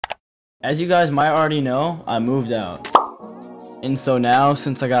As you guys might already know, I moved out. And so now,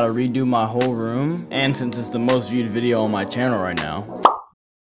 since I gotta redo my whole room, and since it's the most viewed video on my channel right now,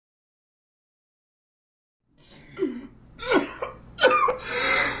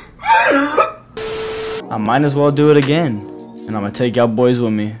 I might as well do it again. And I'm gonna take y'all boys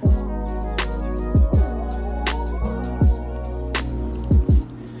with me.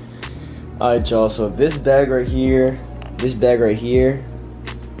 Alright y'all, so this bag right here,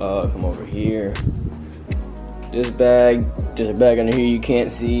 come over here. This bag, there's a bag under here you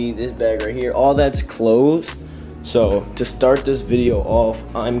can't see. This bag right here, all that's closed. So to start this video off,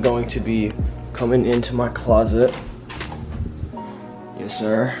 I'm going to be coming into my closet. Yes,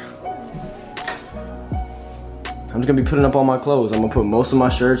 sir. I'm just gonna be putting up all my clothes. I'm gonna put most of my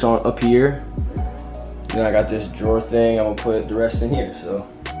shirts on up here. Then I got this drawer thing. I'm gonna put the rest in here. So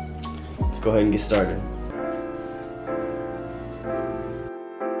let's go ahead and get started.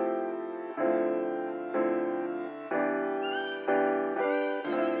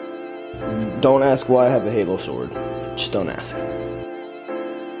 Don't ask why I have a Halo sword. Just don't ask.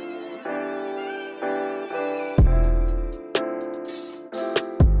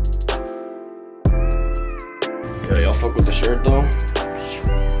 Yo, y'all fuck with the shirt though?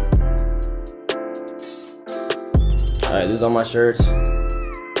 Alright, this is all my shirts.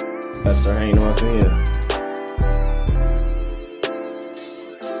 Gotta start hanging them up in here.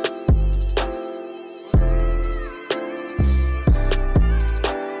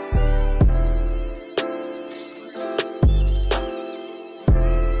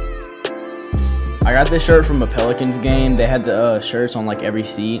 I got this shirt from a Pelicans game. They had the shirts on like every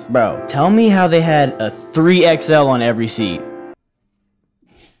seat. Bro, tell me how they had a 3XL on every seat.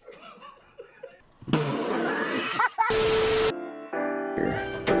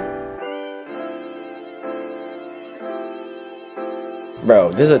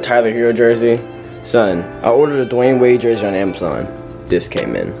 Bro, this is a Tyler Hero jersey. Son, I ordered a Dwayne Wade jersey on Amazon. This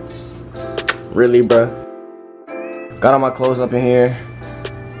came in. Really, bro? Got all my clothes up in here.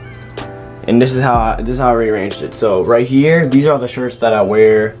 And this is how I rearranged it. So right here, these are the shirts that I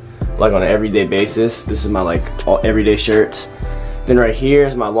wear like on an everyday basis. This is my like all everyday shirts. Then right here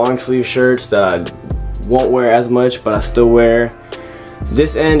is my long sleeve shirts that I won't wear as much, but I still wear.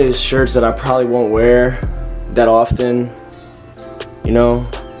 This end is shirts that I probably won't wear that often. You know,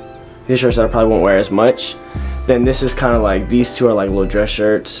 these shirts that I probably won't wear as much. Then this is kind of like, these two are like little dress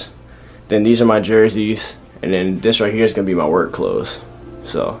shirts. Then these are my jerseys. And then this right here is gonna be my work clothes.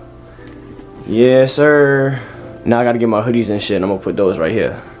 So. Yes, sir. Now I gotta get my hoodies and shit, and I'm gonna put those right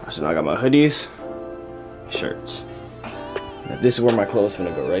here. So now I got my hoodies, shirts. Now this is where my clothes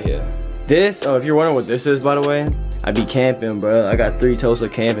finna go, right here. This, oh, if you're wondering what this is, by the way, I be camping, bro. I got 3 totes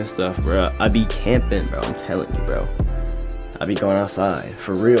of camping stuff, bro. I be camping, bro. I'm telling you, bro. I be going outside,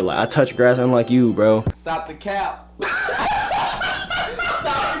 for real. Like, I touch grass unlike you, bro. Stop the cap. Stop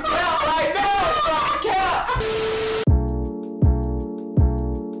the cap right now. Stop the cap.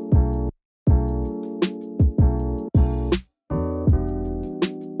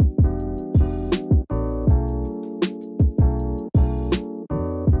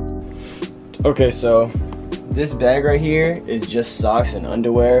 Okay, so this bag right here is just socks and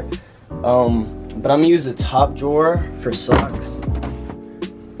underwear. But I'm gonna use the top drawer for socks.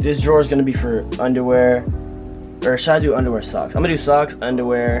 This drawer is gonna be for underwear, or should I do underwear, socks? I'm gonna do socks,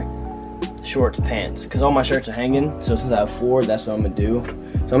 underwear, shorts, pants, because all my shirts are hanging. So since I have 4, that's what I'm gonna do. So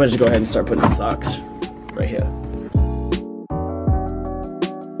I'm gonna just go ahead and start putting the socks right here.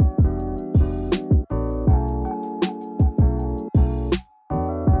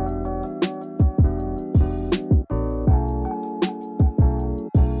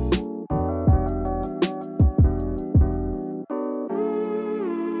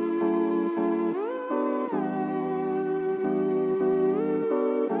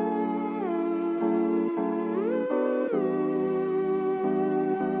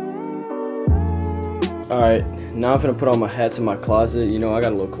 Alright, now I'm gonna put all my hats in my closet. You know, I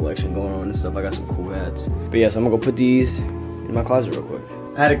got a little collection going on and stuff. I got some cool hats. But yeah, so I'm gonna go put these in my closet real quick.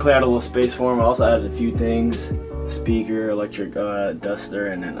 I had to clear out a little space for them. I also added a few things. Speaker, electric duster,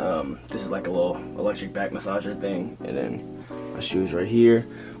 and then this is like a little electric back massager thing. And then my shoes right here.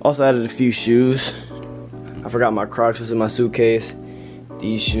 Also added a few shoes. I forgot my Crocs was in my suitcase.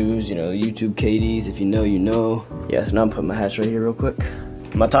 These shoes, you know, YouTube KDs, if you know, you know. Yeah, so now I'm putting my hats right here real quick.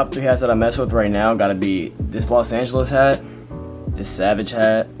 My top 3 hats that I mess with right now gotta be this Los Angeles hat, this Savage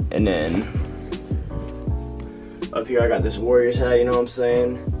hat, and then up here I got this Warriors hat, you know what I'm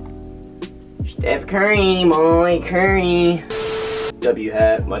saying? Steph Curry, boy, Curry. W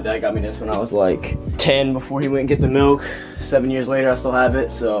hat. My dad got me this when I was like 10 before he went and get the milk. 7 years later, I still have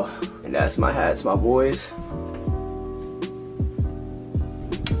it. So, and that's my hats, my boys.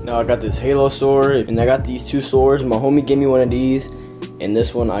 Now I got this Halo sword, and I got these two swords. My homie gave me one of these, and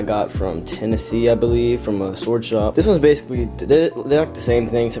this one I got from Tennessee, I believe, from a sword shop. This one's basically, they're like the same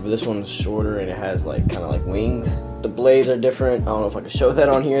thing, except for this one's shorter and it has like kind of like wings. The blades are different. I don't know if I can show that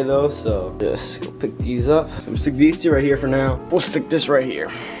on here though, so just go pick these up. I'm gonna stick these two right here for now. We'll stick this right here.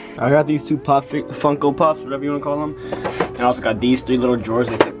 I got these two Funko Pops, whatever you want to call them. And I also got these three little drawers.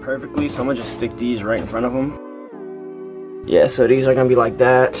 They fit perfectly, so I'm gonna just stick these right in front of them. Yeah, so these are gonna be like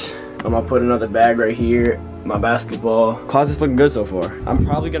that. I'm gonna put another bag right here. My basketball closet's looking good so far. I'm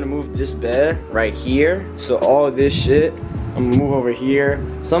probably gonna move this bed right here. So all of this shit, I'm gonna move over here.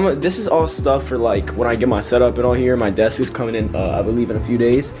 This is all stuff for like when I get my setup and all here. My desk is coming in, I believe, in a few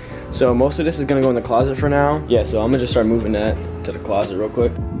days. So most of this is gonna go in the closet for now. Yeah, so I'm gonna just start moving that to the closet real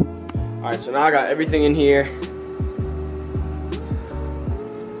quick. All right, so now I got everything in here.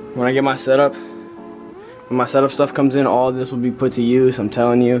 When I get my setup, when my setup stuff comes in, all of this will be put to use, I'm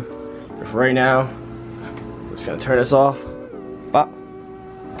telling you. But for right now, we're just gonna turn this off. Bop.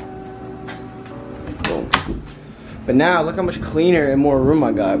 Boom. But now, look how much cleaner and more room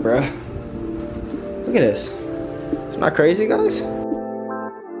I got, bruh. Look at this. It's not crazy, guys?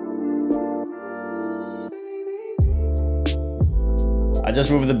 I just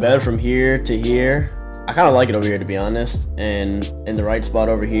moved the bed from here to here. I kind of like it over here, to be honest, and in the right spot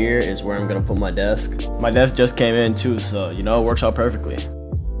over here is where I'm gonna put my desk. My desk just came in too, so you know, it works out perfectly.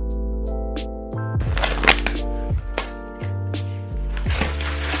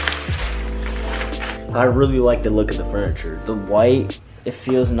 I really like the look of the furniture. The white, it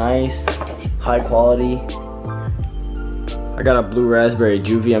feels nice, high quality. I got a blue raspberry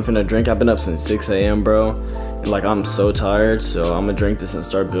juvie I'm finna drink. I've been up since 6 a.m. bro, and like I'm so tired, so I'm gonna drink this and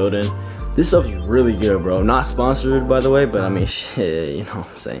start building. This stuff's really good, bro. Not sponsored, by the way, but I mean, shit, you know what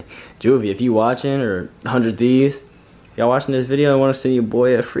I'm saying. Juvie, if you watching, or 100 Thieves, y'all watching this video, I want to send your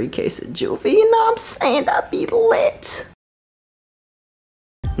boy a free case of Juvie, you know what I'm saying? That'd be lit.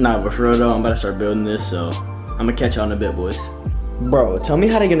 Nah, but for real though, I'm about to start building this, so I'm gonna catch y'all in a bit, boys. Bro, tell me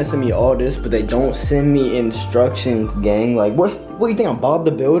how they gonna send me all this, but they don't send me instructions, gang. Like, what you think, I'm Bob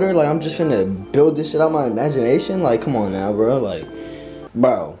the Builder? Like, I'm just finna build this shit out my imagination? Like, come on now, bro. Like,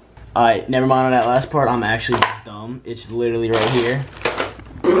 bro. Alright, never mind on that last part. I'm actually dumb. It's literally right here.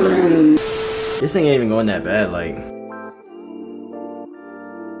 This thing ain't even going that bad, like.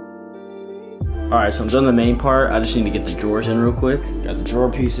 Alright, so I'm done the main part. I just need to get the drawers in real quick. Got the drawer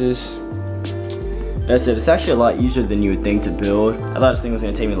pieces. That's it. It's actually a lot easier than you would think to build. I thought this thing was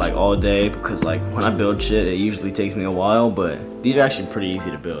gonna take me like all day because like when I build shit, it usually takes me a while, but these are actually pretty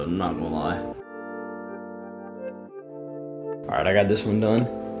easy to build, I'm not gonna lie. Alright, I got this one done.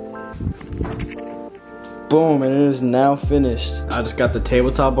 Boom, and it is now finished. I just got the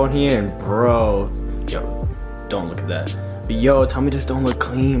tabletop on here, and bro, yo, don't look at that. But yo, tell me this don't look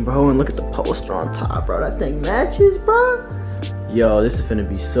clean, bro, and look at the poster on top, bro. That thing matches, bro. Yo, this is finna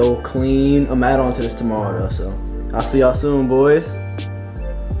be so clean. I'm adding on to this tomorrow though, so I'll see y'all soon, boys.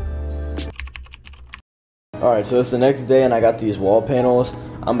 Alright, so it's the next day, and I got these wall panels.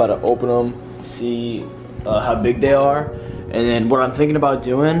 I'm about to open them, see how big they are. And then what I'm thinking about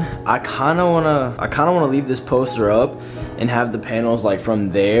doing, I kind of wanna leave this poster up and have the panels like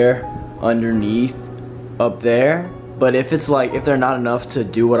from there underneath up there. But if it's like, if they're not enough to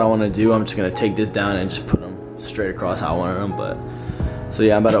do what I want to do, I'm just gonna take this down and just put them straight across how I want them. But so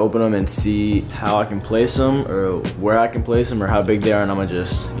yeah, I'm about to open them and see how I can place them, or where I can place them, or how big they are, and I'm gonna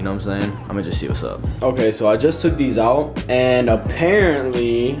just, you know what I'm saying? I'm gonna just see what's up. Okay, so I just took these out, and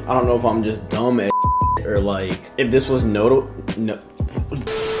apparently, I don't know if I'm just dumb as or like if this was noticeable,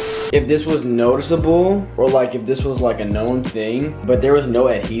 or like if this was like a known thing, but there was no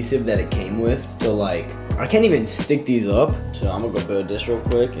adhesive that it came with, so like I can't even stick these up. So I'm gonna go build this real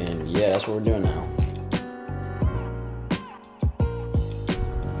quick, and yeah, that's what we're doing now.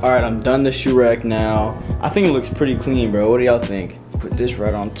 Alright, I'm done the shoe rack now. I think it looks pretty clean, bro. What do y'all think? Put this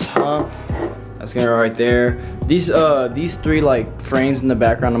right on top. That's gonna go right there. These three like frames in the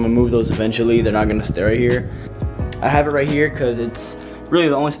background, I'm gonna move those eventually. They're not gonna stay right here. I have it right here because it's really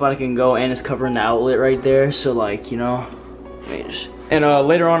the only spot I can go, and it's covering the outlet right there. So like, you know, and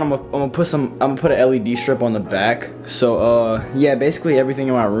later on I'm gonna put a LED strip on the back. So yeah, basically everything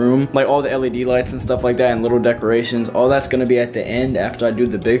in my room, like all the LED lights and stuff like that, and little decorations, all that's gonna be at the end after I do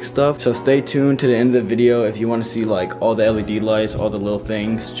the big stuff. So stay tuned to the end of the video if you want to see like all the LED lights, all the little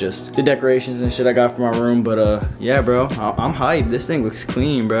things, just the decorations and shit I got for my room. But yeah, bro, I'm hyped. This thing looks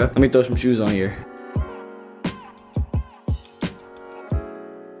clean, bro. Let me throw some shoes on here.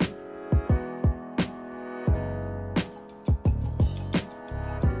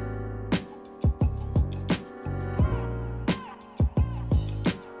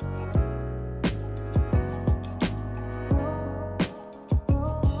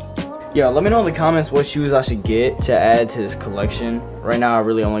 Yeah, let me know in the comments what shoes I should get to add to this collection. Right now I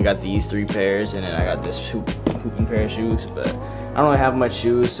really only got these 3 pairs, and then I got this hooping pair of shoes, but I don't really have much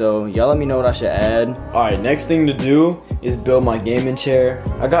shoes, so y'all let me know what I should add. Alright, next thing to do is build my gaming chair.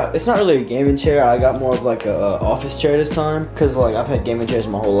 It's not really a gaming chair, I got more of like a office chair this time, because like I've had gaming chairs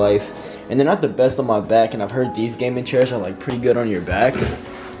my whole life, and they're not the best on my back, and I've heard these gaming chairs are like pretty good on your back.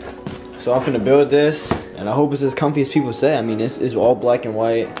 So I'm finna build this, and I hope it's as comfy as people say. I mean, it's all black and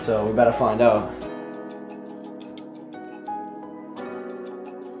white, so we better find out.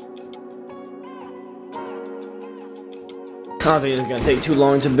 I don't think it's gonna take too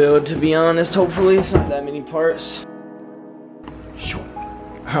long to build, to be honest. Hopefully, it's not that many parts.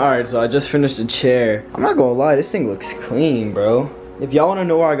 Alright, so I just finished the chair. I'm not gonna lie, this thing looks clean, bro. If y'all wanna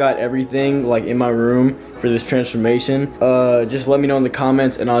know where I got everything, like in my room for this transformation, just let me know in the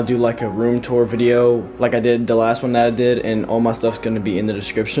comments and I'll do like a room tour video like I did the last one that I did, and all my stuff's gonna be in the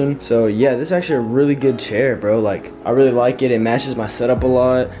description. So yeah, this is actually a really good chair, bro. Like, I really like it. It matches my setup a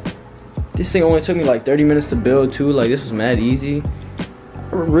lot. This thing only took me like 30 minutes to build too. Like, this was mad easy.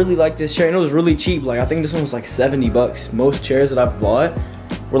 I really like this chair, and it was really cheap. Like, I think this one was like 70 bucks. Most chairs that I've bought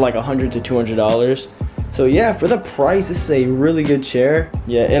were like $100 to $200. So yeah, for the price, this is a really good chair.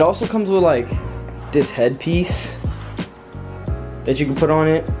 Yeah, it also comes with like this headpiece that you can put on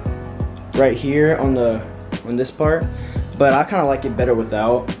it right here on this part. But I kind of like it better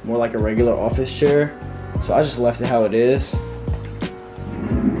without, more like a regular office chair. So I just left it how it is.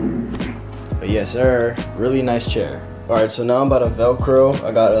 But yes, sir, really nice chair. All right, so now I'm about to Velcro.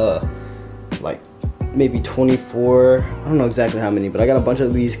 I got like maybe 24, I don't know exactly how many, but I got a bunch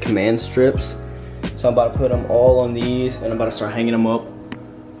of these command strips. So I'm about to put them all on these, and I'm about to start hanging them up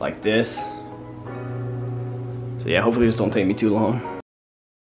like this. So yeah, hopefully this don't take me too long.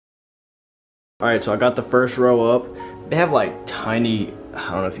 All right, so I got the first row up. They have like tiny,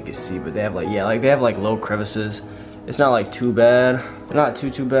 I don't know if you can see, but they have like, yeah, like they have like low crevices. It's not like too bad. They're not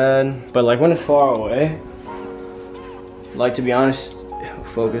too bad. But like when it's far away, like, to be honest,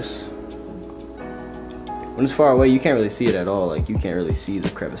 focus. When it's far away, you can't really see it at all. Like, you can't really see the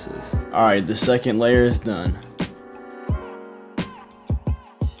crevices. All right, the second layer is done.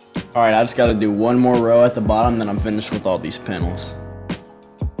 All right, I just gotta do one more row at the bottom, then I'm finished with all these panels.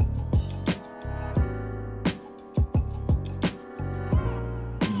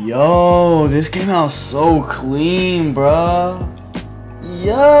 Yo, this came out so clean, bruh.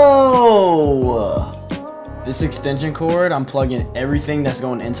 Yo! This extension cord, I'm plugging everything that's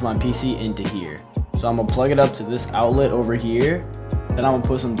going into my PC into here. So I'm gonna plug it up to this outlet over here. Then I'm gonna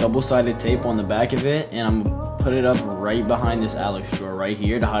put some double-sided tape on the back of it, and I'm gonna put it up right behind this Alex drawer right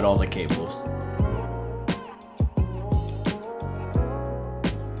here to hide all the cables.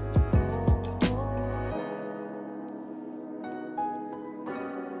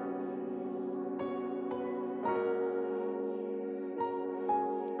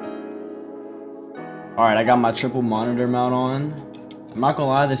 Alright, I got my triple monitor mount on. I'm not gonna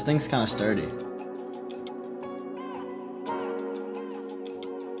lie, this thing's kinda sturdy.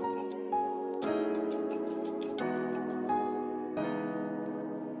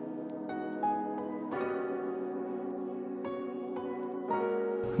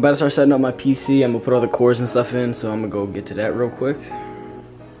 I'm about to start setting up my PC. I'm gonna put all the cords and stuff in, so I'm gonna go get to that real quick.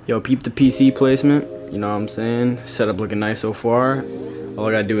 Yo, peep the PC placement, you know what I'm saying? Setup looking nice so far. All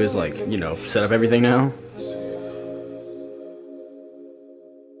I gotta do is, like, you know, set up everything now.